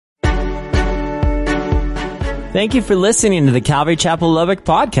Thank you for listening to the Calvary Chapel Lubbock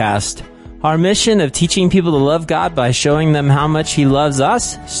podcast. Our mission of teaching people to love God by showing them how much He loves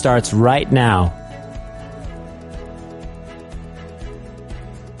us starts right now.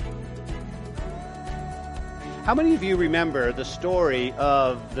 How many of you remember the story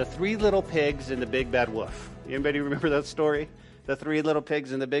of the three little pigs and the big bad wolf? Anybody remember that story? The three little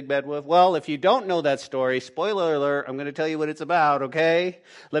pigs and the big bad wolf? Well, if you don't know that story, spoiler alert, I'm going to tell you what it's about, okay?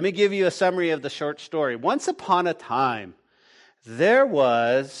 Let me give you a summary of the short story. Once upon a time, there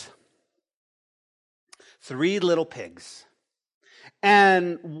was three little pigs.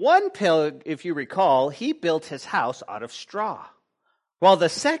 And one pig, if you recall, he built his house out of straw. While the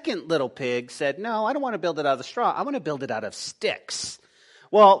second little pig said, no, I don't want to build it out of straw. I want to build it out of sticks.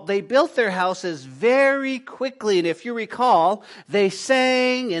 Well, they built their houses very quickly, and if you recall, they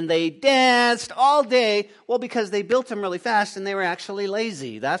sang and they danced all day. Well, because they built them really fast and they were actually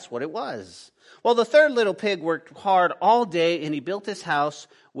lazy. That's what it was. Well, the third little pig worked hard all day and he built his house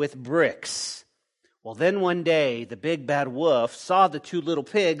with bricks. Well, then one day, the big bad wolf saw the two little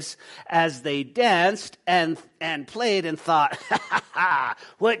pigs as they danced and played and thought, ha, ha,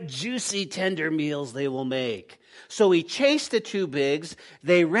 what juicy tender meals they will make. So he chased the two pigs.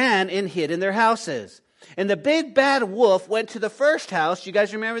 They ran and hid in their houses. And the big bad wolf went to the first house. You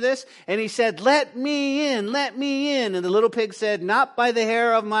guys remember this? And he said, let me in, let me in. And the little pig said, not by the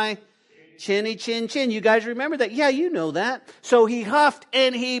hair of my chinny chin chin. You guys remember that? Yeah, you know that. So he huffed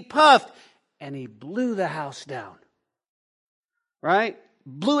and he puffed and he blew the house down. Right?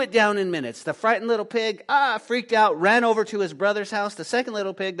 Blew it down in minutes. The frightened little pig, freaked out, ran over to his brother's house, the second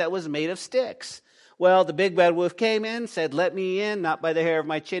little pig that was made of sticks. Well, the big bad wolf came in, said, let me in, not by the hair of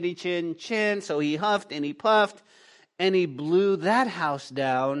my chinny chin chin. So he huffed and he puffed and he blew that house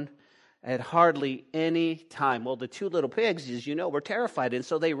down at hardly any time. Well, the two little pigs, as you know, were terrified. And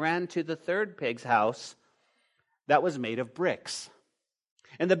so they ran to the third pig's house that was made of bricks.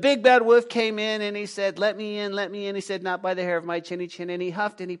 And the big bad wolf came in and he said, let me in, let me in. He said, not by the hair of my chinny chin. And he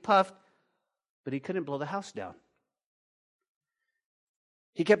huffed and he puffed, but he couldn't blow the house down.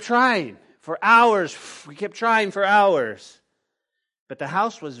 He kept trying for hours. He kept trying for hours. But the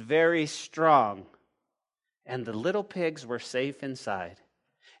house was very strong and the little pigs were safe inside.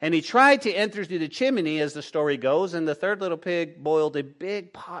 And he tried to enter through the chimney, as the story goes, and the third little pig boiled a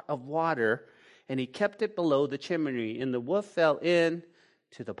big pot of water and he kept it below the chimney. And the wolf fell in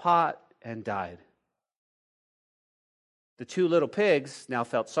to the pot and died. The two little pigs now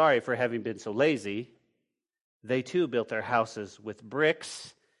felt sorry for having been so lazy. They too built their houses with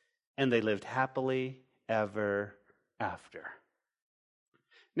bricks, and they lived happily ever after.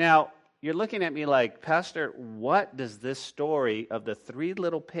 Now, you're looking at me like, Pastor, what does this story of the three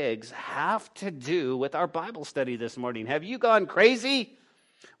little pigs have to do with our Bible study this morning? Have you gone crazy?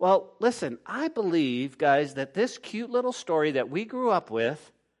 Well, listen, I believe, guys, that this cute little story that we grew up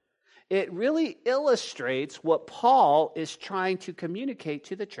with, it really illustrates what Paul is trying to communicate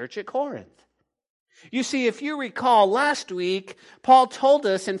to the church at Corinth. You see, if you recall last week, Paul told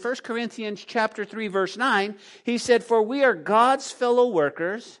us in 1 Corinthians chapter 3, verse 9, he said, for we are God's fellow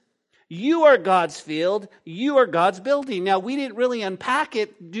workers. You are God's field. You are God's building. Now, we didn't really unpack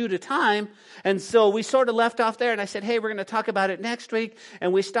it due to time, and so we sort of left off there, and I said, hey, we're going to talk about it next week,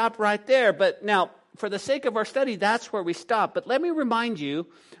 and we stopped right there. But now, for the sake of our study, that's where we stop. But let me remind you,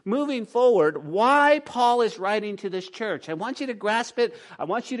 moving forward, why Paul is writing to this church. I want you to grasp it. I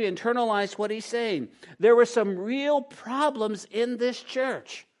want you to internalize what he's saying. There were some real problems in this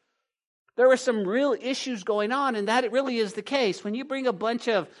church. There were some real issues going on, and that it really is the case. When you bring a bunch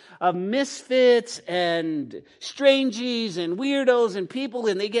of misfits and strangies and weirdos and people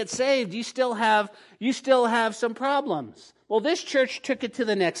and they get saved, you still have some problems. Well, this church took it to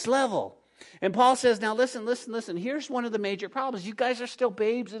the next level. And Paul says, now listen. Here's one of the major problems. You guys are still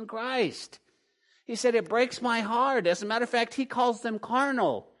babes in Christ. He said, it breaks my heart. As a matter of fact, he calls them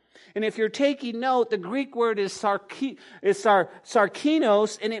carnal. And if you're taking note, the Greek word is sarkinos,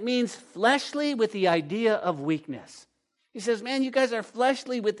 and it means fleshly with the idea of weakness. He says, man, you guys are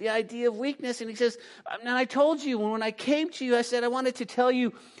fleshly with the idea of weakness. And he says, now I told you, when I came to you, I said, I wanted to tell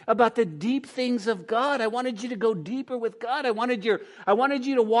you about the deep things of God. I wanted you to go deeper with God. I wanted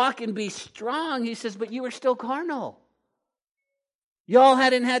you to walk and be strong. He says, but you were still carnal. Y'all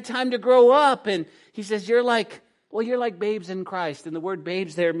hadn't had time to grow up. And he says, you're like babes in Christ. And the word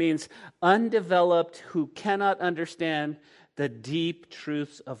babes there means undeveloped, who cannot understand the deep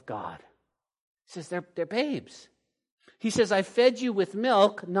truths of God. He says, they're babes. He says, I fed you with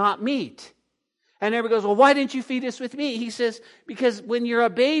milk, not meat. And everybody goes, well, why didn't you feed us with meat? He says, because when you're a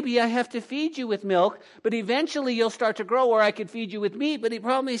baby, I have to feed you with milk, but eventually you'll start to grow where I could feed you with meat. But the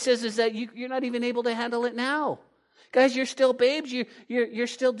problem, he says, is that you're not even able to handle it now. Guys, you're still babes. You're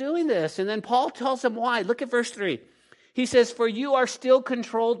still doing this. And then Paul tells them why. Look at verse 3. He says, for you are still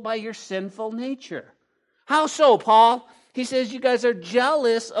controlled by your sinful nature. How so, Paul? He says, you guys are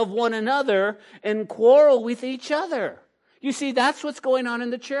jealous of one another and quarrel with each other. You see, that's what's going on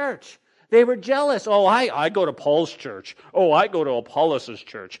in the church. They were jealous. Oh, I go to Paul's church. Oh, I go to Apollos'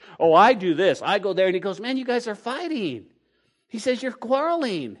 church. Oh, I do this. I go there. And he goes, man, you guys are fighting. He says, you're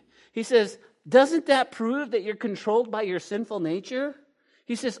quarreling. He says, doesn't that prove that you're controlled by your sinful nature?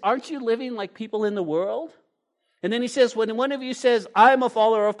 He says, aren't you living like people in the world? And then he says, when one of you says, I'm a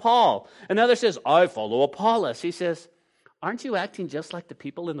follower of Paul, another says, I follow Apollos. He says, aren't you acting just like the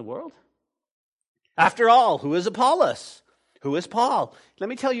people in the world? After all, who is Apollos? Who is Paul? Let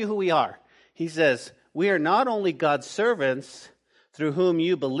me tell you who we are. He says, we are not only God's servants through whom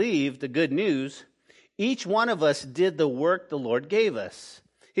you believe the good news, each one of us did the work the Lord gave us.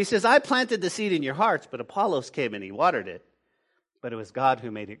 He says, I planted the seed in your hearts, but Apollos came and he watered it. But it was God who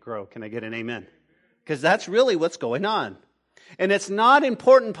made it grow. Can I get an amen? Because that's really what's going on. And it's not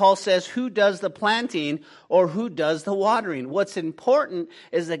important, Paul says, who does the planting or who does the watering. What's important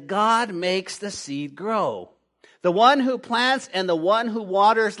is that God makes the seed grow. The one who plants and the one who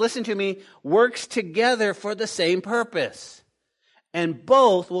waters, listen to me, works together for the same purpose. And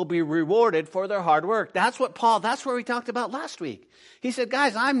both will be rewarded for their hard work. That's where we talked about last week. He said,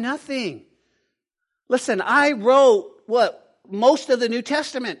 guys, I'm nothing. Listen, I wrote most of the New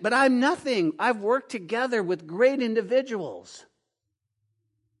Testament, but I'm nothing. I've worked together with great individuals.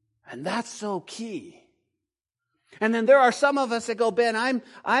 And that's so key. And then there are some of us that go, Ben,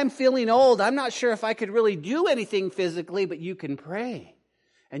 I'm feeling old. I'm not sure if I could really do anything physically, but you can pray.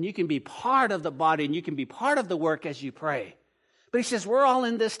 And you can be part of the body, and you can be part of the work as you pray. But he says, we're all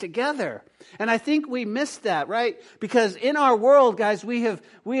in this together. And I think we missed that, right? Because in our world, guys, we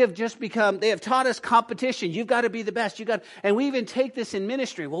have just become, they have taught us competition. You've got to be the best. And we even take this in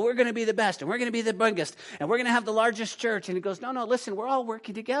ministry. Well, we're going to be the best, and we're going to be the biggest, and we're going to have the largest church. And he goes, no, listen, we're all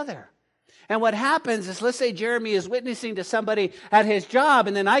working together. And what happens is, let's say Jeremy is witnessing to somebody at his job,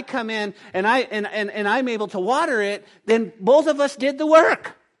 and then I come in and I'm able to water it, then both of us did the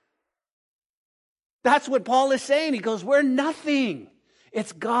work. That's what Paul is saying. He goes, we're nothing.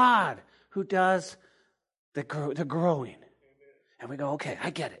 It's God who does the growing. And we go, okay, I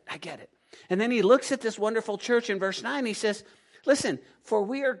get it. And then he looks at this wonderful church in verse 9. He says, listen, for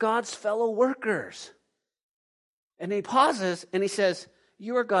we are God's fellow workers. And he pauses and he says,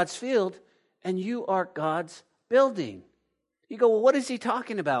 you are God's field and you are God's building. You go, well, what is he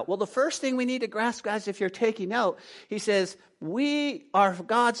talking about? Well, the first thing we need to grasp, guys, if you're taking note, he says, we are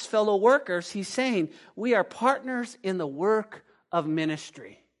God's fellow workers. He's saying we are partners in the work of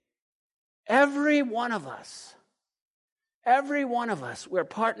ministry. Every one of us, we're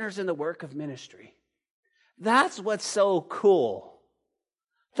partners in the work of ministry. That's what's so cool.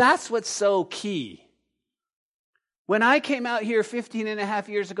 That's what's so key. When I came out here 15 and a half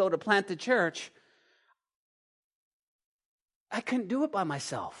years ago to plant the church, I couldn't do it by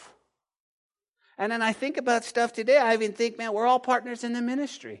myself. And then I think about stuff today, I even think, man, we're all partners in the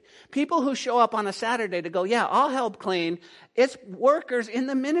ministry. People who show up on a Saturday to go, yeah, I'll help clean, it's workers in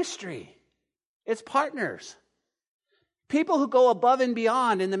the ministry. It's partners. People who go above and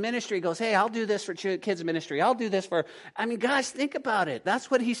beyond in the ministry goes, hey, I'll do this for kids ministry. I'll do this for, guys, think about it.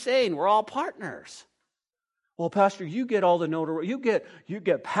 That's what he's saying. We're all partners. Well, Pastor, you get all the notoriety. You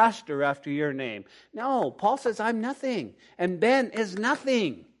get pastor after your name. No, Paul says, I'm nothing. And Ben is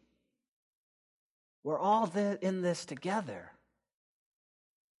nothing. We're all in this together.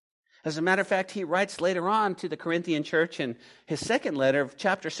 As a matter of fact, he writes later on to the Corinthian church in his second letter,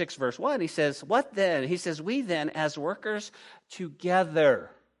 chapter 6, verse 1, he says, what then? He says, we then as workers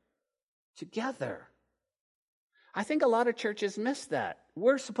together. Together. I think a lot of churches miss that.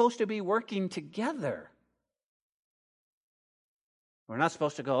 We're supposed to be working together. We're not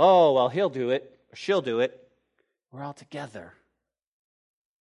supposed to go, oh, well, he'll do it, or she'll do it. We're all together.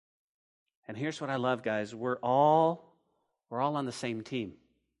 And here's what I love, guys. We're all on the same team.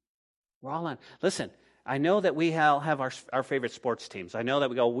 We're all on. Listen, I know that we have our favorite sports teams. I know that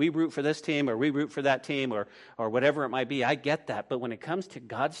we root for this team, or we root for that team, or whatever it might be. I get that. But when it comes to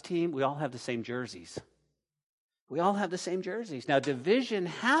God's team, we all have the same jerseys. We all have the same jerseys. Now, division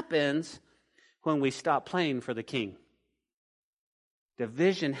happens when we stop playing for the king.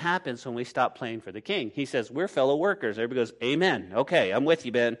 Division happens when we stop playing for the king. He says, we're fellow workers. Everybody goes, amen. Okay, I'm with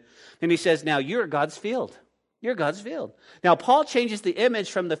you, Ben. And he says, now you're God's field. You're God's field. Now, Paul changes the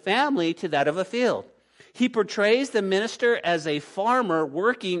image from the family to that of a field. He portrays the minister as a farmer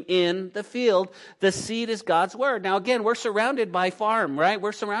working in the field. The seed is God's word. Now, again, we're surrounded by farm, right?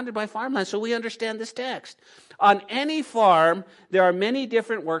 We're surrounded by farmland, so we understand this text. On any farm, there are many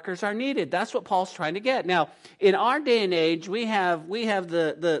different workers are needed. That's what Paul's trying to get. Now, in our day and age, we have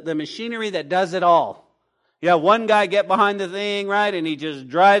the machinery that does it all. You have one guy get behind the thing, right, and he just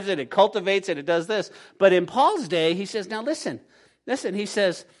drives it, it cultivates it, it does this. But in Paul's day, he says, now listen, he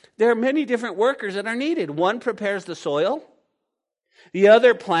says, there are many different workers that are needed. One prepares the soil. The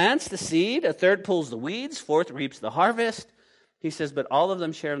other plants the seed. A third pulls the weeds. Fourth reaps the harvest. He says, but all of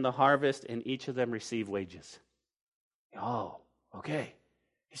them share in the harvest and each of them receive wages. Oh, okay.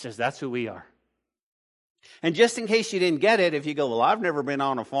 He says, that's who we are. And just in case you didn't get it, if you go, well, I've never been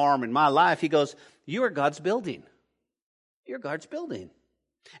on a farm in my life, he goes, you are God's building. You're God's building.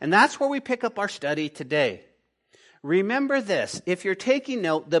 And that's where we pick up our study today. Remember this, if you're taking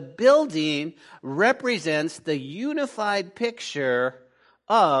note, the building represents the unified picture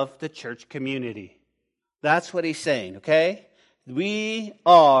of the church community. That's what he's saying, okay? We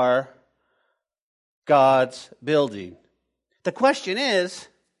are God's building. The question is,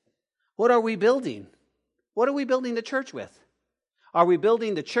 what are we building? What are we building the church with? Are we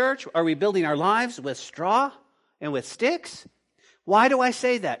building the church? Are we building our lives with straw and with sticks? Why do I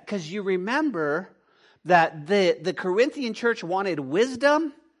say that? Because you remember that the Corinthian church wanted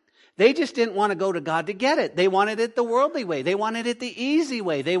wisdom. They just didn't want to go to God to get it. They wanted it the worldly way. They wanted it the easy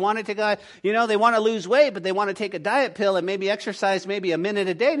way. They wanted to go, they want to lose weight, but they want to take a diet pill and maybe exercise maybe a minute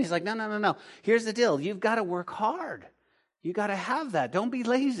a day. And he's like, no. Here's the deal. You've got to work hard. You got to have that. Don't be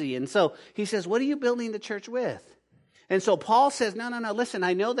lazy. And so he says, what are you building the church with? And so Paul says, no. Listen,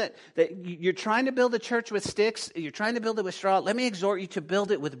 I know that you're trying to build a church with sticks. You're trying to build it with straw. Let me exhort you to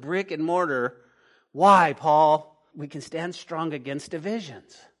build it with brick and mortar. Why, Paul? We can stand strong against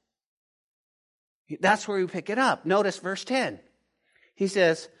divisions. That's where we pick it up. Notice verse 10. He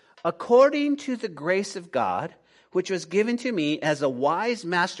says, according to the grace of God, which was given to me as a wise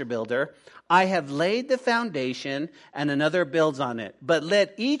master builder, I have laid the foundation and another builds on it. But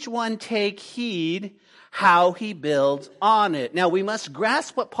let each one take heed how he builds on it. Now we must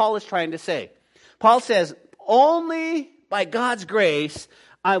grasp what Paul is trying to say. Paul says, only by God's grace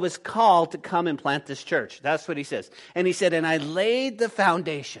I was called to come and plant this church. That's what he says. And he said, and I laid the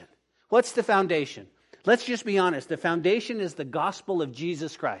foundation. What's the foundation? Let's just be honest. The foundation is the gospel of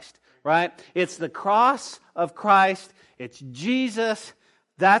Jesus Christ, right? It's the cross of Christ. It's Jesus.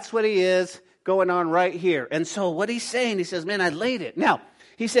 That's what he is going on right here. And so what he's saying, he says, man, I laid it. Now,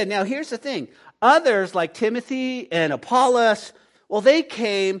 he said, now here's the thing. Others like Timothy and Apollos, well, they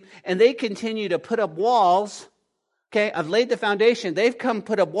came and they continue to put up walls. Okay, I've laid the foundation. They've come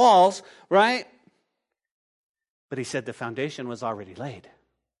put up walls, right? But he said the foundation was already laid.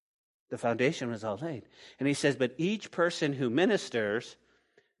 The foundation was all laid. And he says, but each person who ministers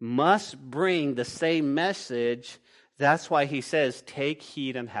must bring the same message. That's why he says, take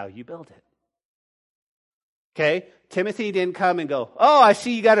heed on how you build it. Okay, Timothy didn't come and go, oh, I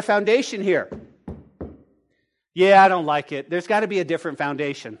see you got a foundation here. Yeah, I don't like it. There's got to be a different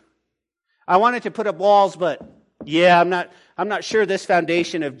foundation. I wanted to put up walls, but yeah, I'm not sure this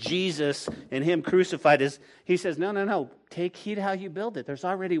foundation of Jesus and him crucified is. He says, no. Take heed how you build it. There's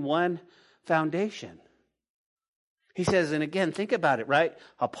already one foundation. He says, and again, think about it, right?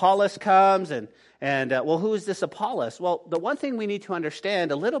 Apollos comes and well, who is this Apollos? Well, the one thing we need to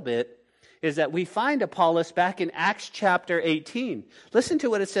understand a little bit is that we find Apollos back in Acts chapter 18. Listen to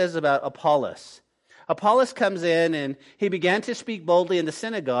what it says about Apollos. Apollos comes in and he began to speak boldly in the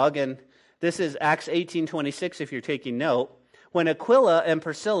synagogue, and this is Acts 18:26 if you're taking note. When Aquila and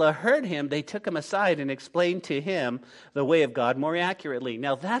Priscilla heard him, they took him aside and explained to him the way of God more accurately.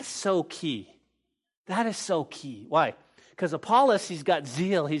 Now that's so key. That is so key. Why? Because Apollos, he's got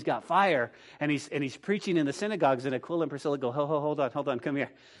zeal, he's got fire, and he's preaching in the synagogues, and Aquila and Priscilla go, hold on, come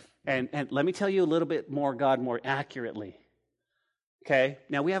here. And let me tell you a little bit more God more accurately. Okay?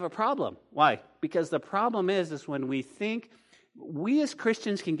 Now we have a problem. Why? Because the problem is when we think, we as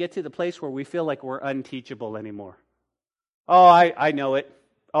Christians can get to the place where we feel like we're unteachable anymore. Oh, I know it.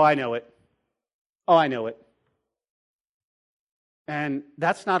 Oh, I know it. Oh, I know it. And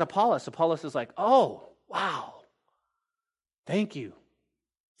that's not Apollos. Apollos is like, oh, wow. Thank you.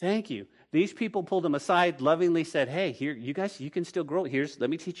 These people pulled him aside, lovingly said, hey, here, you guys, you can still grow. Let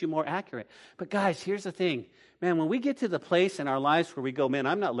me teach you more accurate. But guys, here's the thing. Man, when we get to the place in our lives where we go, man,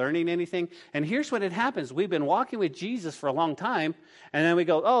 I'm not learning anything. And here's what it happens. We've been walking with Jesus for a long time. And then we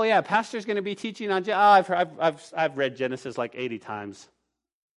go, oh yeah, pastor's going to be teaching on, I've read Genesis like 80 times.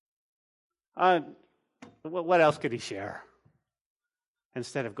 What else could he share?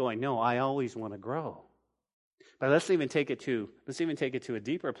 Instead of going, no, I always want to grow. But let's even take it to a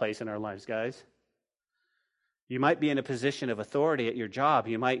deeper place in our lives, guys. You might be in a position of authority at your job.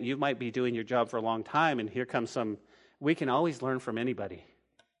 You might be doing your job for a long time, and here comes we can always learn from anybody.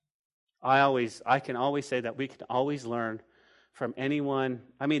 I can always say that we can always learn from anyone.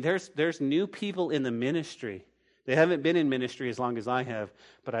 I mean, there's new people in the ministry. They haven't been in ministry as long as I have,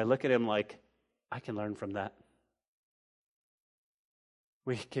 but I look at them like, I can learn from that.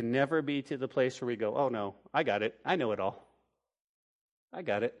 We can never be to the place where we go, oh no, I got it. I know it all. I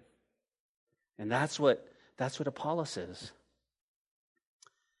got it. And that's what Apollos is.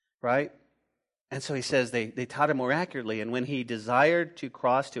 Right? And so he says they taught him more accurately. And when he desired to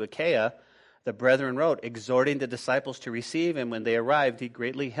cross to Achaia, the brethren wrote, exhorting the disciples to receive him. When they arrived, he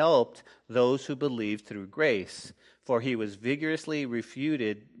greatly helped those who believed through grace. For he was vigorously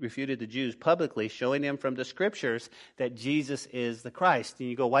refuted the Jews publicly, showing them from the Scriptures that Jesus is the Christ. And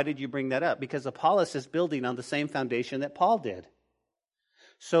you go, why did you bring that up? Because Apollos is building on the same foundation that Paul did.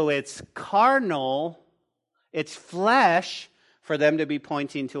 So it's carnal, it's flesh for them to be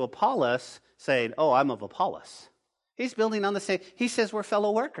pointing to Apollos, saying, oh, I'm of Apollos. He's building on the same. He says we're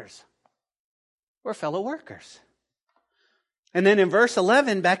fellow workers. We're fellow workers. And then in verse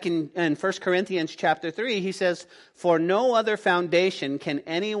 11, back in 1 Corinthians chapter 3, he says, for no other foundation can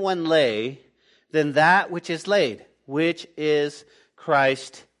anyone lay than that which is laid, which is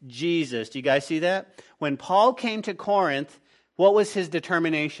Christ Jesus. Do you guys see that? When Paul came to Corinth, what was his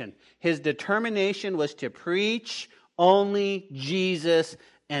determination? His determination was to preach only Jesus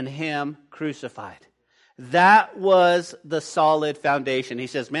and him crucified. That was the solid foundation. He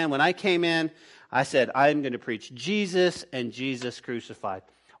says, man, when I came in, I said, I'm going to preach Jesus and Jesus crucified.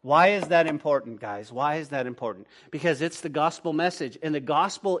 Why is that important, guys? Why is that important? Because it's the gospel message. And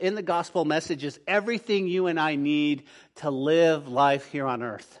in the gospel message is everything you and I need to live life here on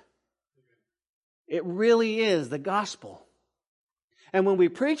earth. It really is the gospel. And when we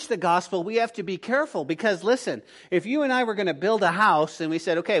preach the gospel, we have to be careful because, listen, if you and I were going to build a house and we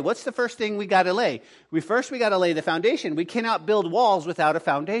said, okay, what's the first thing we got to lay? We got to lay the foundation. We cannot build walls without a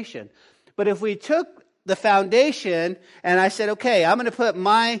foundation. But if we took the foundation and I said, okay, I'm going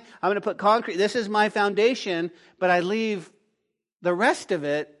to put concrete, this is my foundation, but I leave the rest of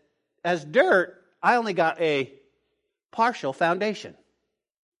it as dirt, I only got a partial foundation.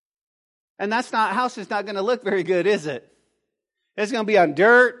 And house is not going to look very good, is it? It's going to be on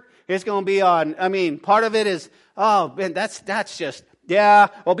dirt. It's going to be on, part of it is, oh, man, that's just, yeah.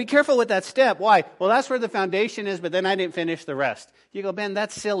 Well, be careful with that step. Why? Well, that's where the foundation is, but then I didn't finish the rest. You go, Ben,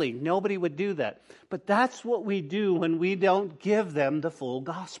 that's silly. Nobody would do that. But that's what we do when we don't give them the full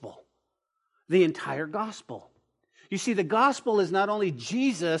gospel, the entire gospel. You see, the gospel is not only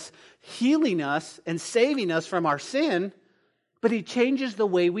Jesus healing us and saving us from our sin, but he changes the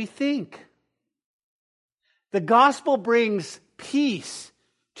way we think. The gospel brings peace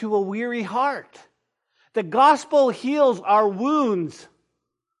to a weary heart. The gospel heals our wounds.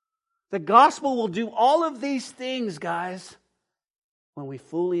 The gospel will do all of these things, guys, when we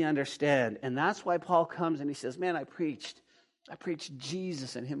fully understand. And that's why Paul comes and he says, man, I preached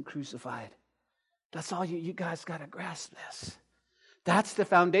Jesus and him crucified. That's all you guys got to grasp this. That's the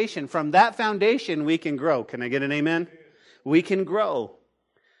foundation. From that foundation, we can grow. Can I get an amen? We can grow.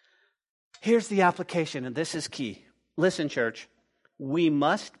 Here's the application, and this is key. Listen, church, we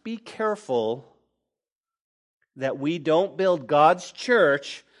must be careful that we don't build God's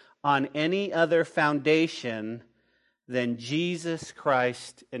church on any other foundation than Jesus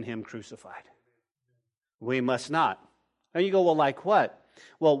Christ and him crucified. We must not. And you go, well, like what?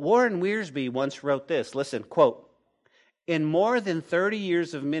 Well, Warren Wiersbe once wrote this. Listen, quote, in more than 30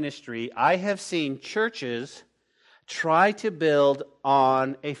 years of ministry, I have seen churches try to build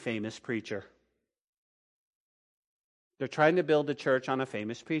on a famous preacher. They're trying to build a church on a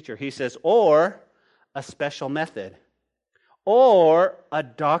famous preacher. He says, or a special method, or a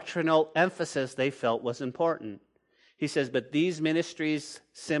doctrinal emphasis they felt was important. He says, but these ministries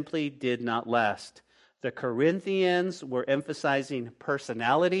simply did not last. The Corinthians were emphasizing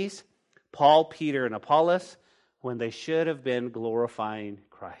personalities, Paul, Peter, and Apollos, when they should have been glorifying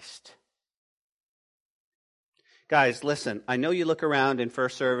Christ. Guys, listen, I know you look around in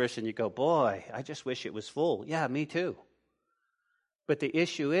first service and you go, boy, I just wish it was full. Yeah, me too. But the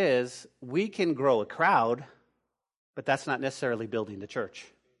issue is, we can grow a crowd, but that's not necessarily building the church.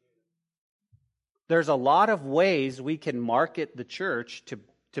 There's a lot of ways we can market the church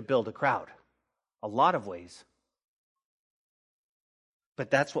to build a crowd. A lot of ways. But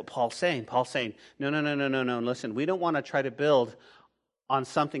that's what Paul's saying. Paul's saying, no. Listen, we don't want to try to build on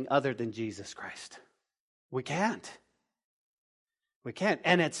something other than Jesus Christ. We can't. We can't.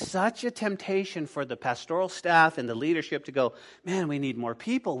 And it's such a temptation for the pastoral staff and the leadership to go, man, we need more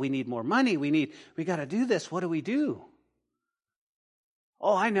people. We need more money. We got to do this. What do we do?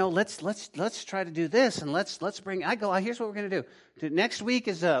 Oh, I know. Let's try to do this, and let's bring. Here's what we're going to do. Next week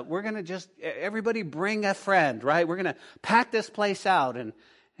is we're going to just everybody bring a friend, right? We're going to pack this place out, and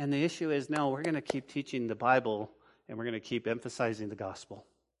the issue is no, we're going to keep teaching the Bible, and we're going to keep emphasizing the gospel.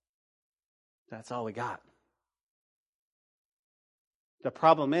 That's all we got. The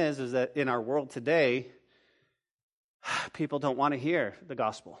problem is that in our world today, people don't want to hear the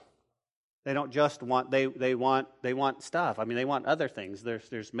gospel. They don't just want they want stuff. I mean, they want other things.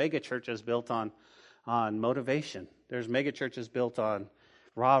 There's mega churches built on motivation. There's mega churches built on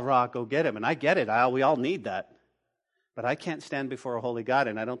rah, go get him. And I get it. We all need that. But I can't stand before a holy God,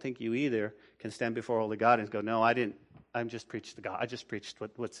 and I don't think you either can stand before a holy God and go, no, I didn't. I just preached the God. I just preached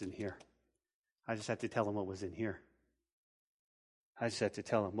what's in here. I just had to tell him what was in here. I just had to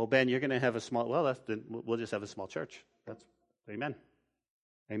tell him, well, Ben, you're going to have a small, we'll just have a small church. That's, amen.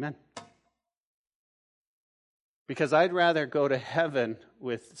 Amen. Because I'd rather go to heaven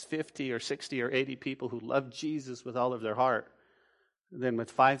with 50 or 60 or 80 people who love Jesus with all of their heart than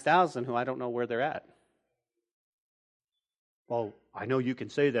with 5,000 who I don't know where they're at. Well, I know you can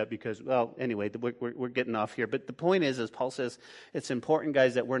say that because, well, anyway, we're getting off here. But the point is, as Paul says, it's important,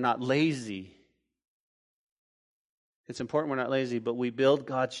 guys, that we're not lazy. It's important we're not lazy, but we build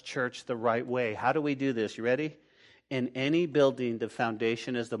God's church the right way. How do we do this? You ready? In any building, the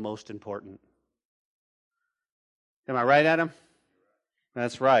foundation is the most important. Am I right, Adam?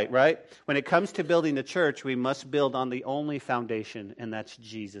 That's right? When it comes to building the church, we must build on the only foundation, and that's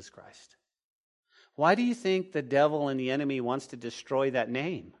Jesus Christ. Why do you think the devil and the enemy wants to destroy that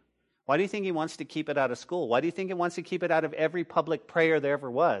name? Why do you think he wants to keep it out of school? Why do you think he wants to keep it out of every public prayer there ever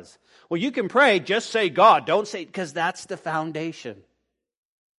was? Well, you can pray, just say God. Don't say, because that's the foundation.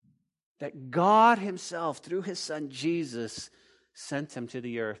 That God himself, through his son Jesus, sent him to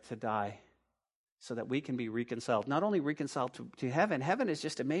the earth to die so that we can be reconciled. Not only reconciled to heaven. Heaven is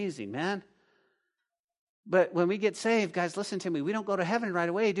just amazing, man. But when we get saved, guys, listen to me. We don't go to heaven right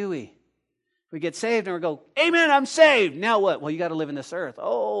away, do we? We get saved and we go, amen, I'm saved. Now what? Well, you got to live in this earth.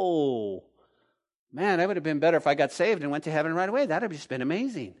 Oh, man, that would have been better if I got saved and went to heaven right away. That would have just been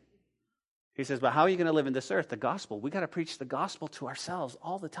amazing. He says, but how are you going to live in this earth? The gospel. We got to preach the gospel to ourselves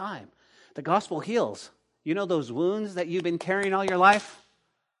all the time. The gospel heals. You know those wounds that you've been carrying all your life?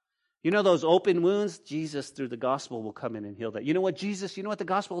 You know those open wounds? Jesus, through the gospel, will come in and heal that. You know what the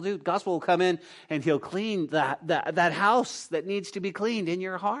gospel will do? The gospel will come in and he'll clean that house that needs to be cleaned in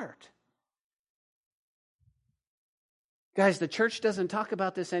your heart. Guys, the church doesn't talk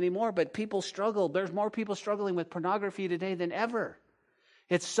about this anymore, but people struggle. There's more people struggling with pornography today than ever.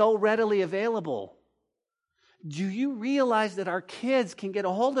 It's so readily available. Do you realize that our kids can get a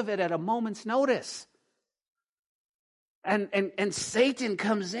hold of it at a moment's notice? And Satan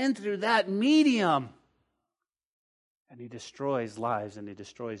comes in through that medium. And he destroys lives and he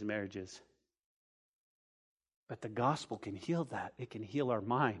destroys marriages. But the gospel can heal that. It can heal our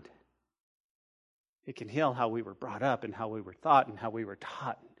mind. It can heal how we were brought up and how we were thought and how we were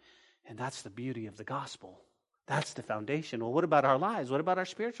taught. And that's the beauty of the gospel. That's the foundation. Well, what about our lives? What about our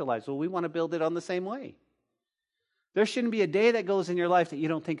spiritual lives? Well, we want to build it on the same way. There shouldn't be a day that goes in your life that you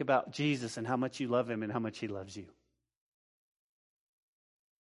don't think about Jesus and how much you love him and how much he loves you.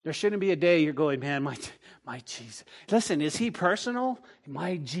 There shouldn't be a day you're going, man, my Jesus. Listen, is he personal?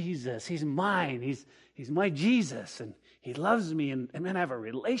 My Jesus. He's mine. He's my Jesus. And he loves me. And man, I have a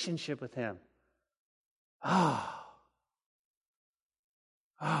relationship with him. And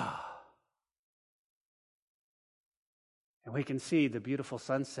we can see the beautiful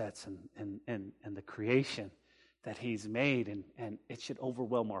sunsets and the creation that he's made, and it should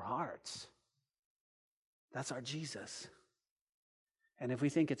overwhelm our hearts. That's our Jesus. And if we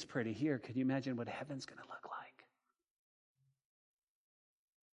think it's pretty here, can you imagine what heaven's going to look like?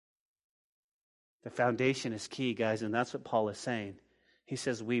 The foundation is key, guys, and that's what Paul is saying. He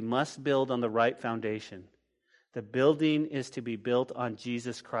says we must build on the right foundation. The building is to be built on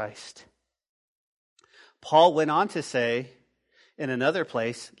Jesus Christ. Paul went on to say in another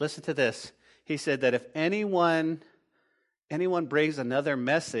place, listen to this. He said that if anyone brings another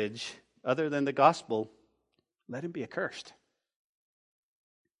message other than the gospel, let him be accursed.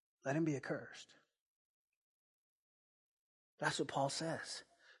 Let him be accursed. That's what Paul says.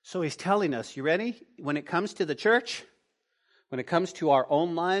 So he's telling us, you ready? When it comes to the church, when it comes to our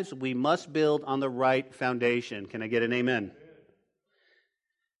own lives, we must build on the right foundation. Can I get an amen?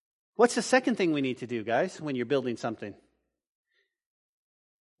 What's the second thing we need to do, guys, when you're building something?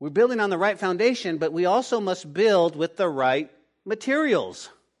 We're building on the right foundation, but we also must build with the right materials.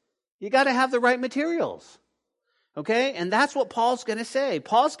 You got to have the right materials. Okay? And that's what Paul's going to say.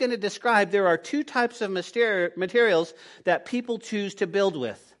 Paul's going to describe there are two types of materials that people choose to build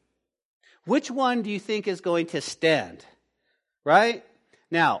with. Which one do you think is going to stand? Right?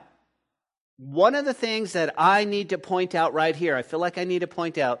 Now, one of the things that I need to point out right here, I feel like I need to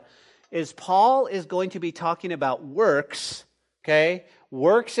point out, is Paul is going to be talking about works, okay?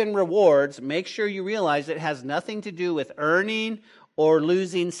 Works and rewards. Make sure you realize it has nothing to do with earning or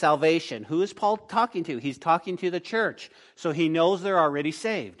losing salvation. Who is Paul talking to? He's talking to the church. So he knows they're already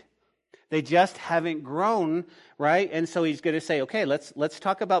saved. They just haven't grown, right? And so he's going to say, okay, let's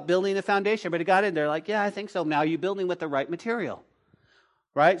talk about building a foundation. But he got in there like, yeah, I think so. Now you're building with the right material,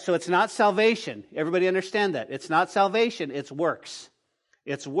 right? So it's not salvation. Everybody understand that. It's not salvation. It's works.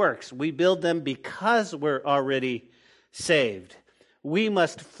 It's works. We build them because we're already saved. We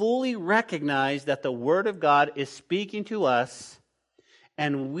must fully recognize that the Word of God is speaking to us,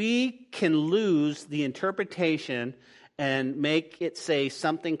 and we can lose the interpretation and make it say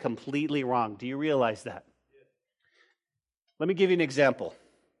something completely wrong. Do you realize that? Let me give you an example.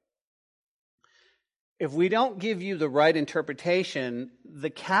 If we don't give you the right interpretation, the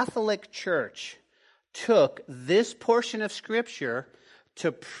Catholic Church took this portion of Scripture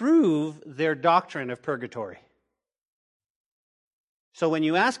to prove their doctrine of purgatory. So when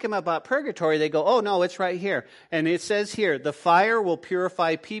you ask them about purgatory, they go, oh, no, it's right here. And it says here, the fire will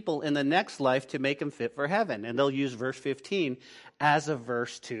purify people in the next life to make them fit for heaven. And they'll use verse 15 as a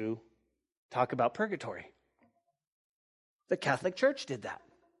verse to talk about purgatory. The Catholic Church did that.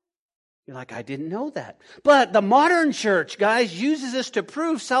 You're like, I didn't know that. But the modern church, guys, uses this to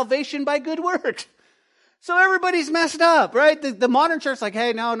prove salvation by good works. So everybody's messed up, right? The modern church's like,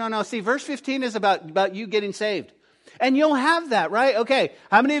 hey, no. See, verse 15 is about you getting saved. And you'll have that, right? Okay,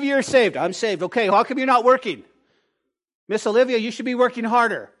 how many of you are saved? I'm saved. Okay, how come you're not working? Miss Olivia, you should be working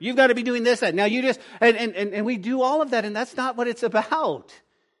harder. You've got to be doing this, that. Now you just, and we do all of that, and that's not what it's about.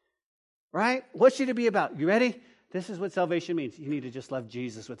 Right? What should it be about? You ready? This is what salvation means. You need to just love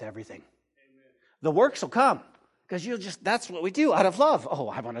Jesus with everything. Amen. The works will come. Because that's what we do out of love. Oh,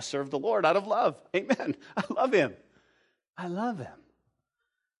 I want to serve the Lord out of love. Amen. I love Him. I love Him.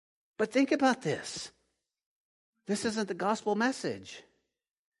 But think about this. This isn't the gospel message.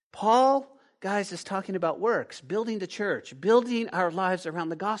 Paul, guys, is talking about works, building the church, building our lives around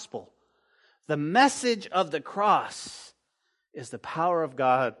the gospel. The message of the cross is the power of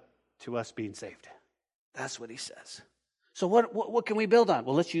God to us being saved. That's what he says. So what can we build on?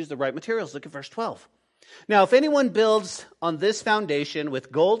 Well, let's use the right materials. Look at verse 12. Now, if anyone builds on this foundation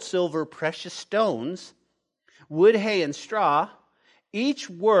with gold, silver, precious stones, wood, hay, and straw, each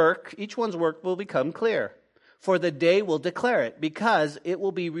one's work will become clear. For the day will declare it, because it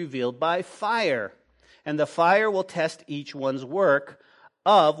will be revealed by fire. And the fire will test each one's work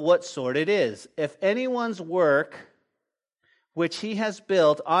of what sort it is. If anyone's work, which he has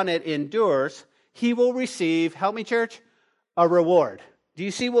built on it, endures, he will receive, help me church, a reward. Do you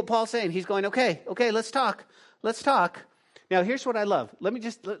see what Paul's saying? He's going, okay, let's talk. Now here's what I love.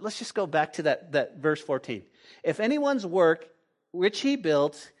 Let's just go back to that verse 14. If anyone's work, which he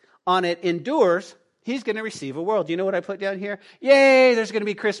built on it, endures, he's going to receive a world. You know what I put down here? Yay, there's going to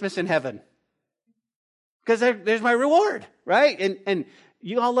be Christmas in heaven. Because there's my reward, right? And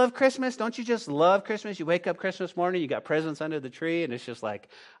you all love Christmas. Don't you just love Christmas? You wake up Christmas morning, you got presents under the tree, and it's just like,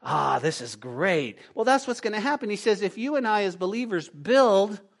 this is great. Well, that's what's going to happen. He says, if you and I as believers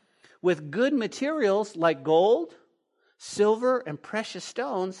build with good materials like gold, silver, and precious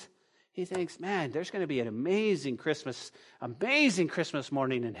stones, he thinks, man, there's going to be an amazing Christmas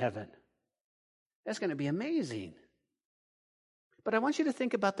morning in heaven. That's going to be amazing. But I want you to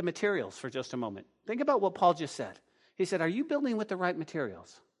think about the materials for just a moment. Think about what Paul just said. He said, are you building with the right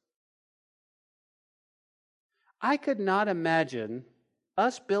materials? I could not imagine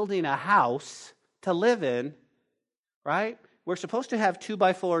us building a house to live in, right? We're supposed to have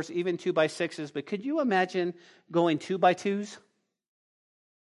 2x4s, even 2x6s, but could you imagine going 2x2s?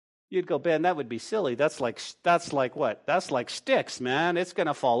 You'd go, Ben, that would be silly. That's like what? That's like sticks, man. It's going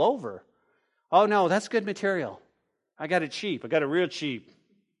to fall over. Oh, no, that's good material. I got it cheap. I got it real cheap.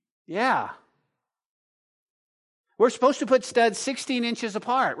 Yeah. We're supposed to put studs 16 inches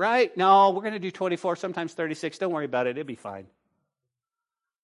apart, right? No, we're going to do 24, sometimes 36. Don't worry about it. It'll be fine.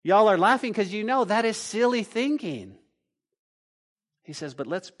 Y'all are laughing because you know that is silly thinking. He says, but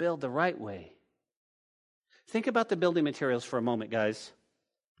let's build the right way. Think about the building materials for a moment, guys.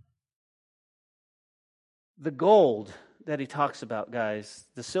 The gold that he talks about, guys,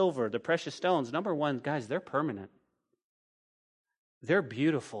 the silver, the precious stones, number one, guys, they're permanent. they're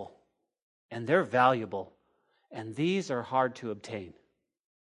beautiful and they're valuable, and these are hard to obtain.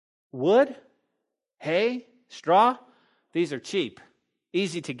 Wood, hay, straw, these are cheap,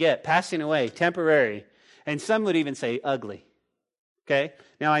 easy to get, passing away, temporary, and some would even say ugly. Okay?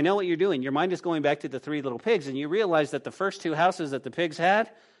 Now, I know what you're doing. Your mind is going back to the 3 little pigs, and you realize that the first 2 houses that the pigs had,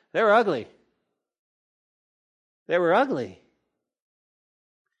 they were ugly. They were ugly.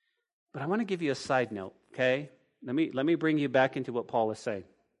 But I want to give you a side note, okay? Let me bring you back into what Paul is saying.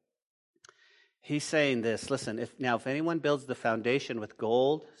 He's saying this, listen, if anyone builds the foundation with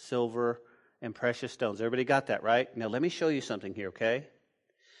gold, silver, and precious stones, everybody got that, right? Now, let me show you something here, okay?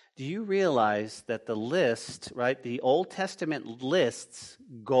 Do you realize that the list, right, the Old Testament lists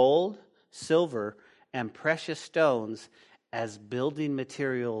gold, silver, and precious stones as building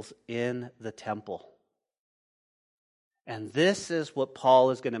materials in the temple? And this is what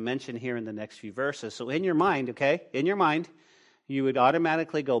Paul is going to mention here in the next few verses. So in your mind, okay, you would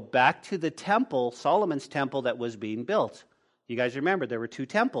automatically go back to the temple, Solomon's temple that was being built. You guys remember there were 2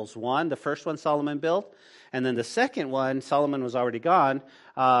 temples. One, the first one Solomon built, and then the second one, Solomon was already gone.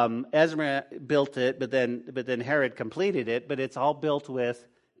 Ezra built it, but then Herod completed it. But it's all built with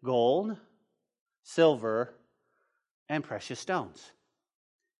gold, silver, and precious stones.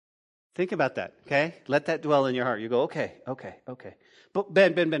 Think about that, okay? Let that dwell in your heart. You go, okay. But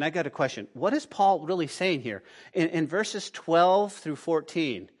Ben, I got a question. What is Paul really saying here? In verses 12 through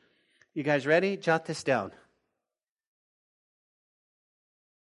 14, you guys ready? Jot this down.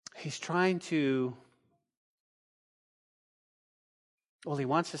 He's trying to, he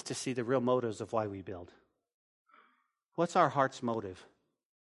wants us to see the real motives of why we build. What's our heart's motive?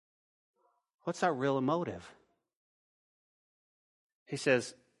 What's our real motive? He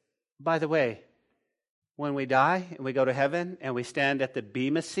says, by the way, when we die and we go to heaven and we stand at the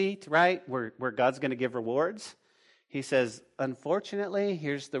bema seat, right, where God's going to give rewards, he says, unfortunately,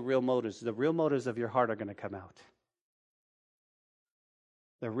 here's the real motives. The real motives of your heart are going to come out.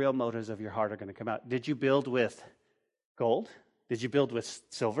 The real motives of your heart are going to come out. Did you build with gold? Did you build with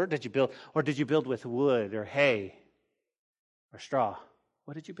silver? Did you build with wood or hay or straw?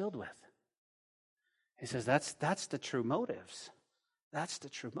 What did you build with? He says that's the true motives. That's the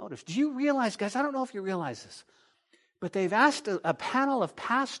true motives. Do you realize, guys, I don't know if you realize this, but they've asked a panel of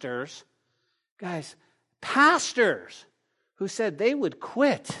pastors, guys, pastors who said they would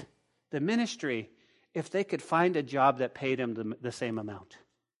quit the ministry if they could find a job that paid them the same amount.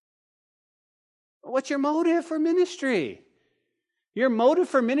 What's your motive for ministry? Your motive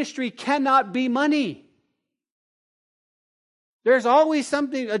for ministry cannot be money. There's always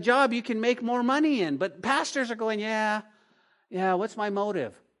a job you can make more money in, but pastors are going, yeah, what's my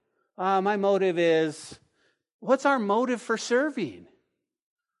motive? My motive is, what's our motive for serving?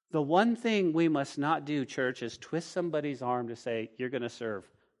 The one thing we must not do, church, is twist somebody's arm to say, you're going to serve.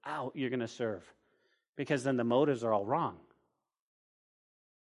 Ow, you're going to serve. Because then the motives are all wrong.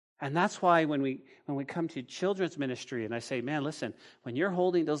 And that's why when we come to children's ministry and I say, man, listen, when you're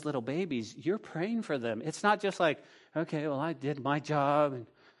holding those little babies, you're praying for them. It's not just like, okay, well, I did my job and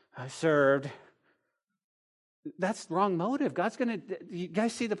I served. That's the wrong motive. God's going to, you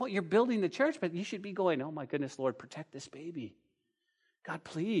guys see the point? You're building the church, but you should be going, oh my goodness, Lord, protect this baby. God,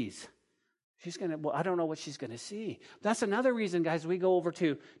 please. I don't know what she's going to see. That's another reason, guys, we go over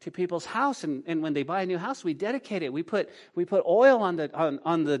to people's house, and when they buy a new house, we dedicate it. We put oil on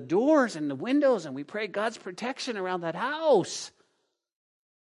the doors and the windows, and we pray God's protection around that house.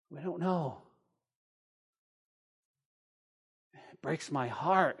 We don't know. It breaks my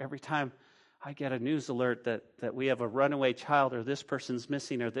heart every time I get a news alert that we have a runaway child, or this person's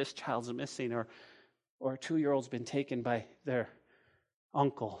missing, or this child's missing, or a 2-year-old's been taken by their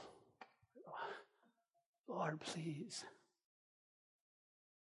uncle. Lord, please.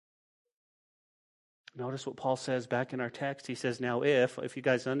 Notice what Paul says back in our text. He says, now if you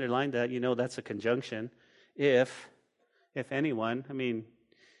guys underline that, you know that's a conjunction. If anyone, I mean,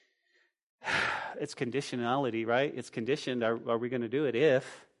 it's conditionality, right? It's conditioned. Are we going to do it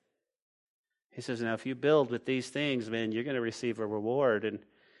if? He says, now if you build with these things, man, you're going to receive a reward. And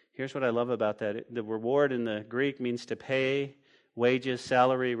here's what I love about that. The reward in the Greek means to pay, wages,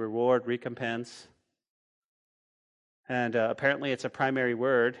 salary, reward, recompense. And apparently it's a primary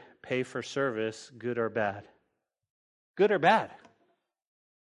word, pay for service, good or bad. Good or bad?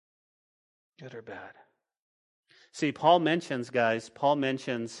 Good or bad. See, Paul mentions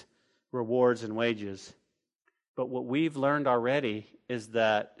rewards and wages. But what we've learned already is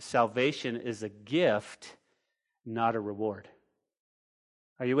that salvation is a gift, not a reward.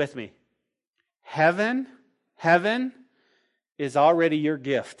 Are you with me? Heaven is already your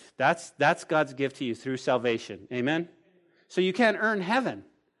gift. That's God's gift to you through salvation. Amen? So you can't earn heaven.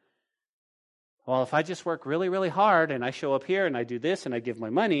 Well, if I just work really, really hard and I show up here and I do this and I give my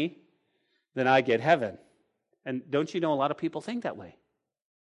money, then I get heaven. And don't you know a lot of people think that way?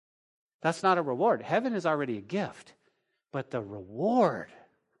 That's not a reward. Heaven is already a gift. But the reward,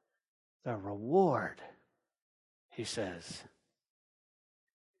 he says,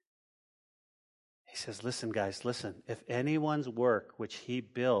 listen, guys, listen. If anyone's work which he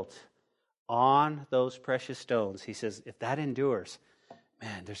built on those precious stones, he says, if that endures,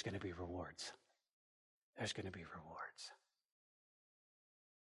 man, there's going to be rewards. There's going to be rewards.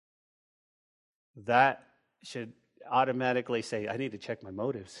 That should automatically say, I need to check my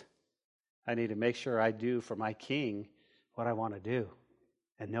motives. I need to make sure I do for my King what I want to do,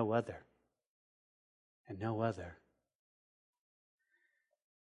 and no other. And no other.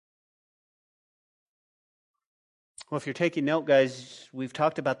 Well, if you're taking note, guys, we've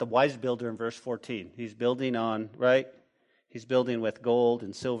talked about the wise builder in verse 14. He's building on, right? He's building with gold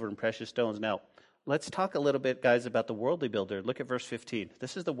and silver and precious stones. Now, let's talk a little bit, guys, about the worldly builder. Look at verse 15.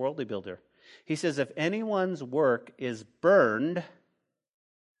 This is the worldly builder. He says, if anyone's work is burned,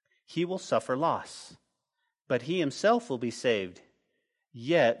 he will suffer loss, but he himself will be saved,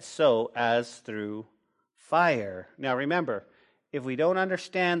 yet so as through fire. Now remember, if we don't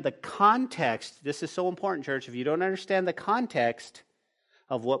understand the context, this is so important, church, if you don't understand the context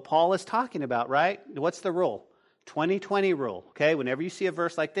of what Paul is talking about, right? What's the rule? 20-20 rule, okay? Whenever you see a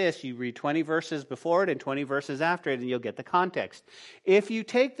verse like this, you read 20 verses before it and 20 verses after it, and you'll get the context. If you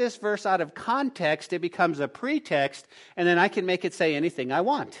take this verse out of context, it becomes a pretext, and then I can make it say anything I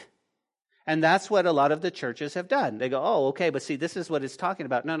want. And that's what a lot of the churches have done. They go, oh, okay, but see, this is what it's talking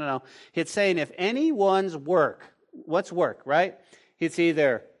about. No. It's saying if anyone's work, what's work, right? It's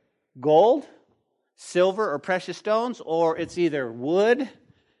either gold, silver, or precious stones, or it's either wood,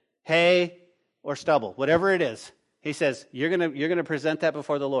 hay, or stubble, whatever it is. He says, you're gonna present that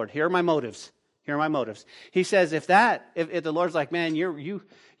before the Lord. Here are my motives. Here are my motives. He says, if the Lord's like, man,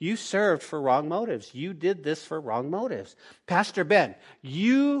 you served for wrong motives. You did this for wrong motives. Pastor Ben,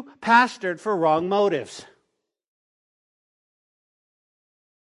 you pastored for wrong motives.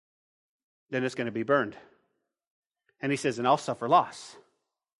 Then it's going to be burned. And he says, and I'll suffer loss,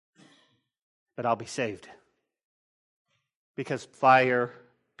 but I'll be saved. Because fire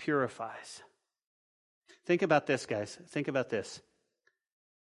purifies. Think about this, guys. Think about this.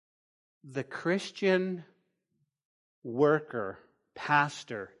 The Christian worker,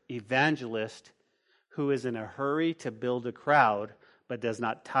 pastor, evangelist who is in a hurry to build a crowd but does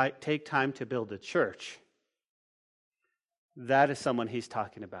not take time to build a church, that is someone he's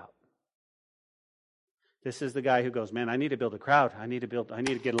talking about. This is the guy who goes, man, I need to build a crowd. I need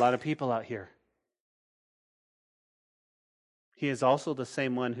to get a lot of people out here. He is also the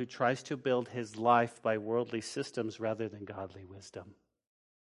same one who tries to build his life by worldly systems rather than godly wisdom.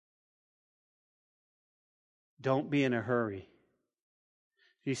 Don't be in a hurry.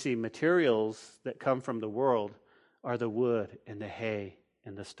 You see, materials that come from the world are the wood and the hay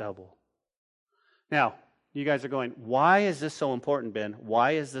and the stubble. Now, you guys are going, why is this so important, Ben?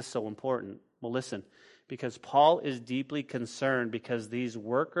 Why is this so important? Well, listen, because Paul is deeply concerned because these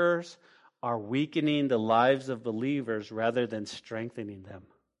workers are weakening the lives of believers rather than strengthening them.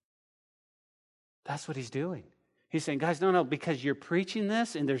 That's what he's doing. He's saying, guys, no, because you're preaching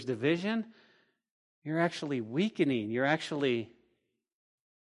this and there's division, you're actually weakening. You're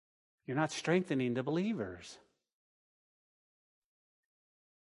not strengthening the believers.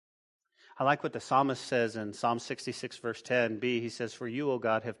 I like what the psalmist says in Psalm 66, verse 10b. He says, for you, O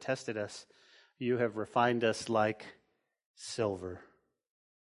God, have tested us. You have refined us like silver.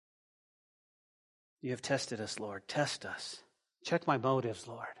 You have tested us, Lord. Test us. Check my motives,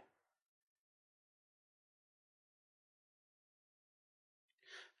 Lord.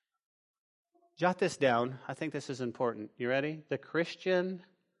 Jot this down. I think this is important. You ready? The Christian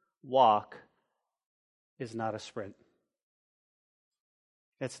walk is not a sprint.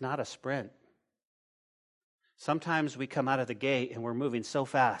 It's not a sprint. Sometimes we come out of the gate and we're moving so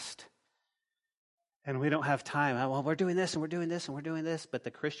fast and we don't have time. Well, we're doing this and we're doing this and we're doing this. But the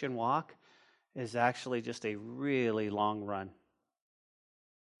Christian walk is actually just a really long run.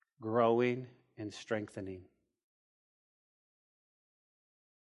 Growing and strengthening.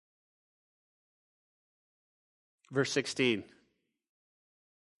 Verse 16.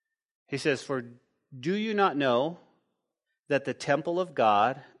 He says, for do you not know that the temple of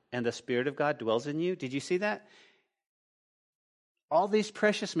God and the Spirit of God dwells in you? Did you see that? All these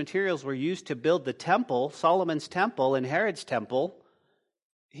precious materials were used to build the temple, Solomon's temple and Herod's temple.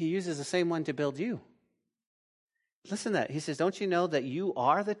 He uses the same one to build you. Listen to that. He says, don't you know that you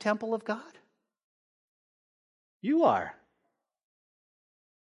are the temple of God? You are.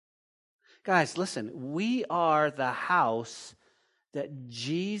 Guys, listen, we are the house that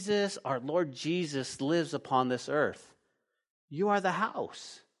Jesus, our Lord Jesus, lives upon this earth. You are the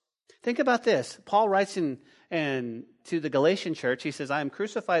house. Think about this. Paul writes to the Galatian church, he says, I am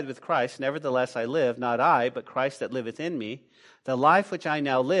crucified with Christ, nevertheless I live, not I, but Christ that liveth in me. The life which I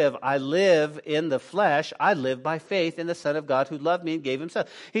now live, I live in the flesh. I live by faith in the Son of God who loved me and gave himself.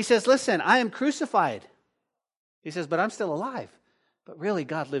 He says, listen, I am crucified. He says, but I'm still alive. But really,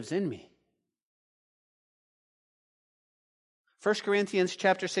 God lives in me. 1 Corinthians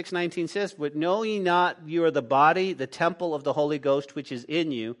chapter 6:19 says, but know ye not you are the body, the temple of the Holy Ghost, which is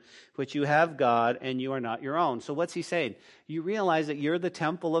in you, which you have God, and you are not your own. So what's he saying? You realize that you're the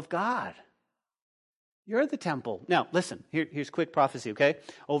temple of God. You're the temple. Now, listen, here's quick prophecy, okay?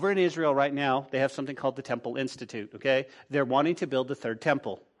 Over in Israel right now, they have something called the Temple Institute, okay? They're wanting to build the third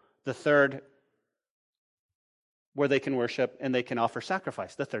temple, the third where they can worship and they can offer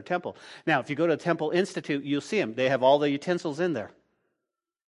sacrifice, the third temple. Now, if you go to the Temple Institute, you'll see them. They have all the utensils in there.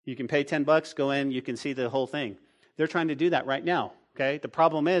 You can pay $10, go in, you can see the whole thing. They're trying to do that right now, okay? The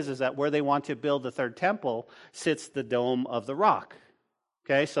problem is that where they want to build the third temple sits the Dome of the Rock,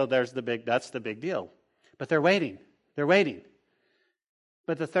 okay? So that's the big deal. But they're waiting. They're waiting.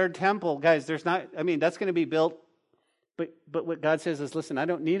 But the third temple, guys, that's going to be built. But what God says is, listen, I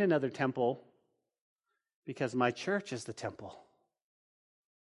don't need another temple, because my church is the temple.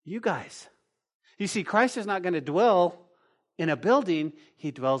 You guys. You see, Christ is not going to dwell in a building. He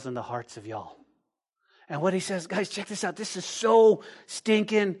dwells in the hearts of y'all. And what he says, guys, check this out. This is so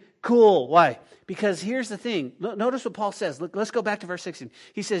stinking cool. Why? Because here's the thing. Notice what Paul says. Look, let's go back to verse 16.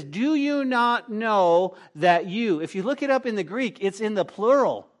 He says, do you not know that you, if you look it up in the Greek, it's in the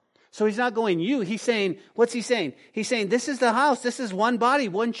plural. So he's not going you. He's saying, what's he saying? He's saying, this is the house. This is one body,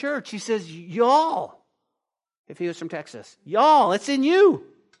 one church. He says, y'all. If he was from Texas. Y'all, it's in you.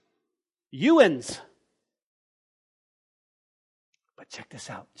 Youans. But check this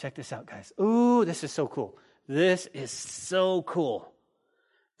out. Check this out, guys. Ooh, this is so cool. This is so cool.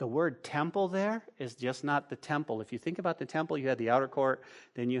 The word temple there is just not the temple. If you think about the temple, you had the outer court,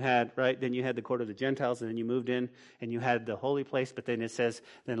 then you had the court of the Gentiles, and then you moved in and you had the holy place, but then it says,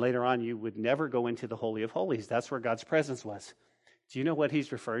 then later on you would never go into the Holy of Holies. That's where God's presence was. Do you know what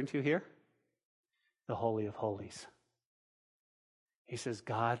he's referring to here? The Holy of Holies. He says,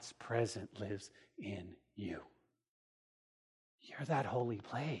 God's presence lives in you. You're that holy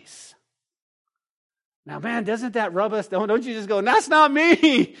place. Now, man, doesn't that rub us? Don't you just go, that's not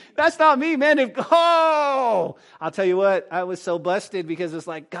me. That's not me, man. I'll tell you what, I was so busted because it's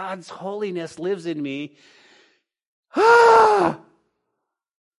like God's holiness lives in me. Oh,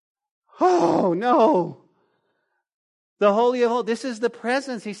 no. The Holy of Holies, this is the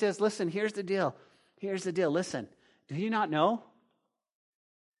presence. He says, listen, here's the deal. Here's the deal. Listen, do you not know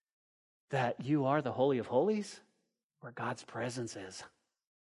that you are the Holy of Holies where God's presence is?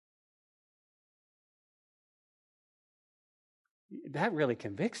 That really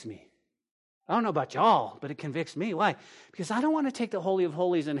convicts me. I don't know about y'all, but it convicts me. Why? Because I don't want to take the Holy of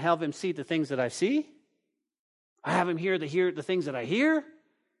Holies and have him see the things that I see. I have him hear the things that I hear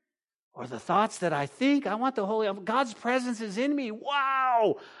or the thoughts that I think. I want the Holy of God's presence is in me.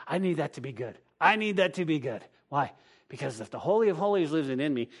 Wow! I need that to be good. I need that to be good. Why? Because if the Holy of Holies lives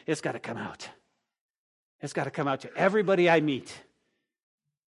in me, it's got to come out. It's got to come out to everybody I meet.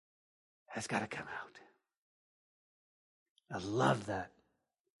 It's got to come out. I love that.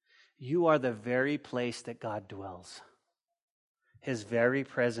 You are the very place that God dwells. His very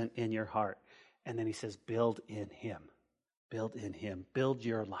present in your heart. And then he says, build in him. Build in him. Build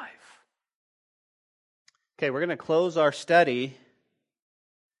your life. Okay, we're going to close our study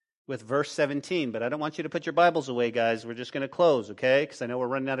with verse 17, but I don't want you to put your Bibles away, guys. We're just going to close, okay? Because I know we're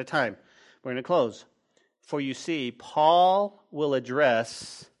running out of time. We're going to close. For you see, Paul will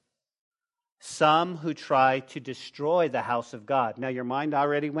address some who try to destroy the house of God. Now, your mind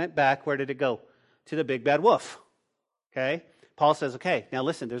already went back. Where did it go? To the big bad wolf. Okay? Paul says, okay, now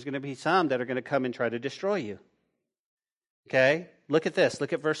listen, there's going to be some that are going to come and try to destroy you. Okay? Look at this.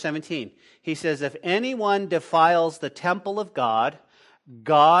 Look at verse 17. He says, if anyone defiles the temple of God,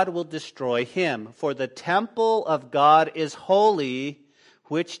 God will destroy him. For the temple of God is holy,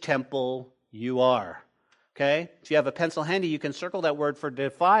 which temple you are. Okay? If you have a pencil handy, you can circle that word for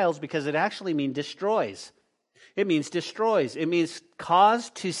defiles because it actually means destroys. It means destroys. It means cause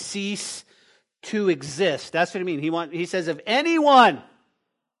to cease to exist. That's what it means. He says, if anyone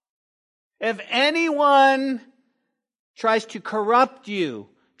tries to corrupt you,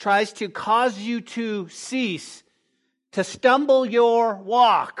 tries to cause you to cease, to stumble your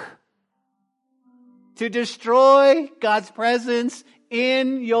walk, to destroy God's presence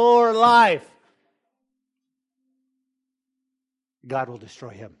in your life, God will destroy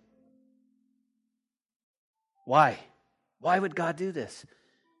him. Why? Why would God do this?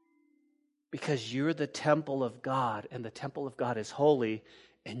 Because you're the temple of God, and the temple of God is holy,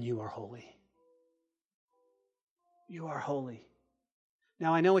 and you are holy. You are holy.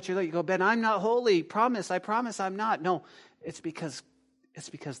 Now, I know what you're like. You go, Ben, I'm not holy. I promise I'm not. No, it's because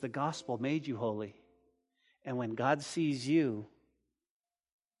the gospel made you holy. And when God sees you,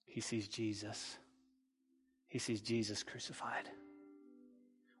 he sees Jesus. He sees Jesus crucified.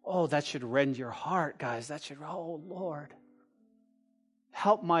 Oh, that should rend your heart, guys. Oh, Lord.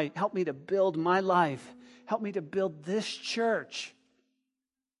 Help me to build my life. Help me to build this church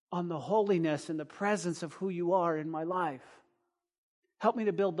on the holiness and the presence of who you are in my life. Help me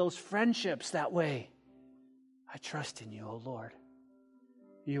to build those friendships that way. I trust in you, O Lord.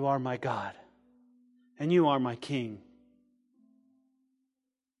 You are my God, and you are my King.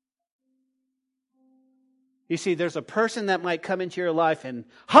 You see, there's a person that might come into your life and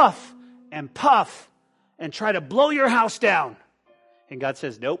huff and puff and try to blow your house down. And God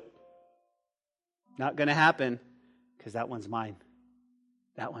says, nope, not going to happen, because that one's mine.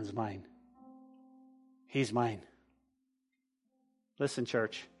 That one's mine. He's mine. Listen,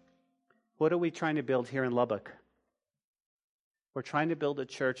 church, what are we trying to build here in Lubbock? We're trying to build a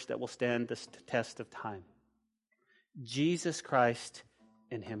church that will stand the test of time. Jesus Christ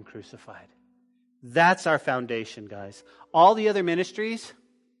and Him crucified. That's our foundation, guys. All the other ministries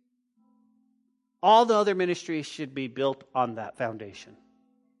should be built on that foundation.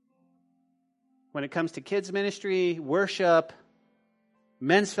 When it comes to kids ministry, worship,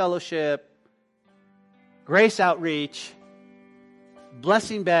 men's fellowship, grace outreach,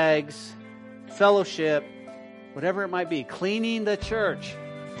 blessing bags, fellowship, whatever it might be, cleaning the church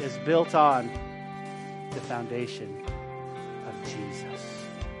is built on the foundation of Jesus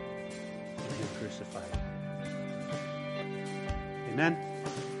and Him crucified. Amen.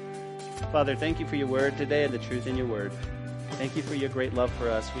 Father, thank you for your word today and the truth in your word. Thank you for your great love for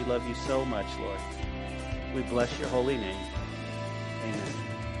us. We love you so much, Lord. We bless your holy name. Amen.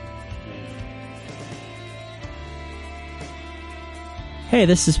 Hey,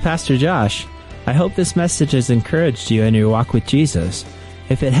 this is Pastor Josh. I hope this message has encouraged you in your walk with Jesus.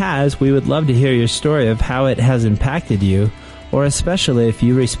 If it has, we would love to hear your story of how it has impacted you, or especially if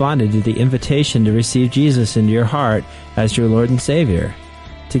you responded to the invitation to receive Jesus into your heart as your Lord and Savior.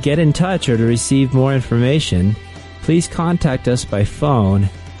 To get in touch or to receive more information, please contact us by phone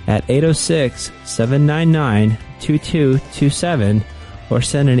at 806-799-2227 or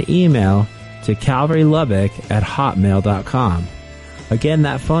send an email to calvarylubbock@hotmail.com. Again,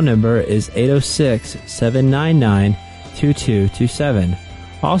 that phone number is 806-799-2227.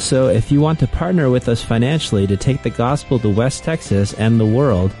 Also, if you want to partner with us financially to take the gospel to West Texas and the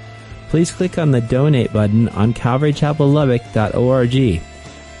world, please click on the donate button on calvarychapellubbock.org.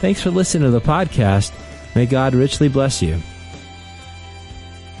 Thanks for listening to the podcast. May God richly bless you.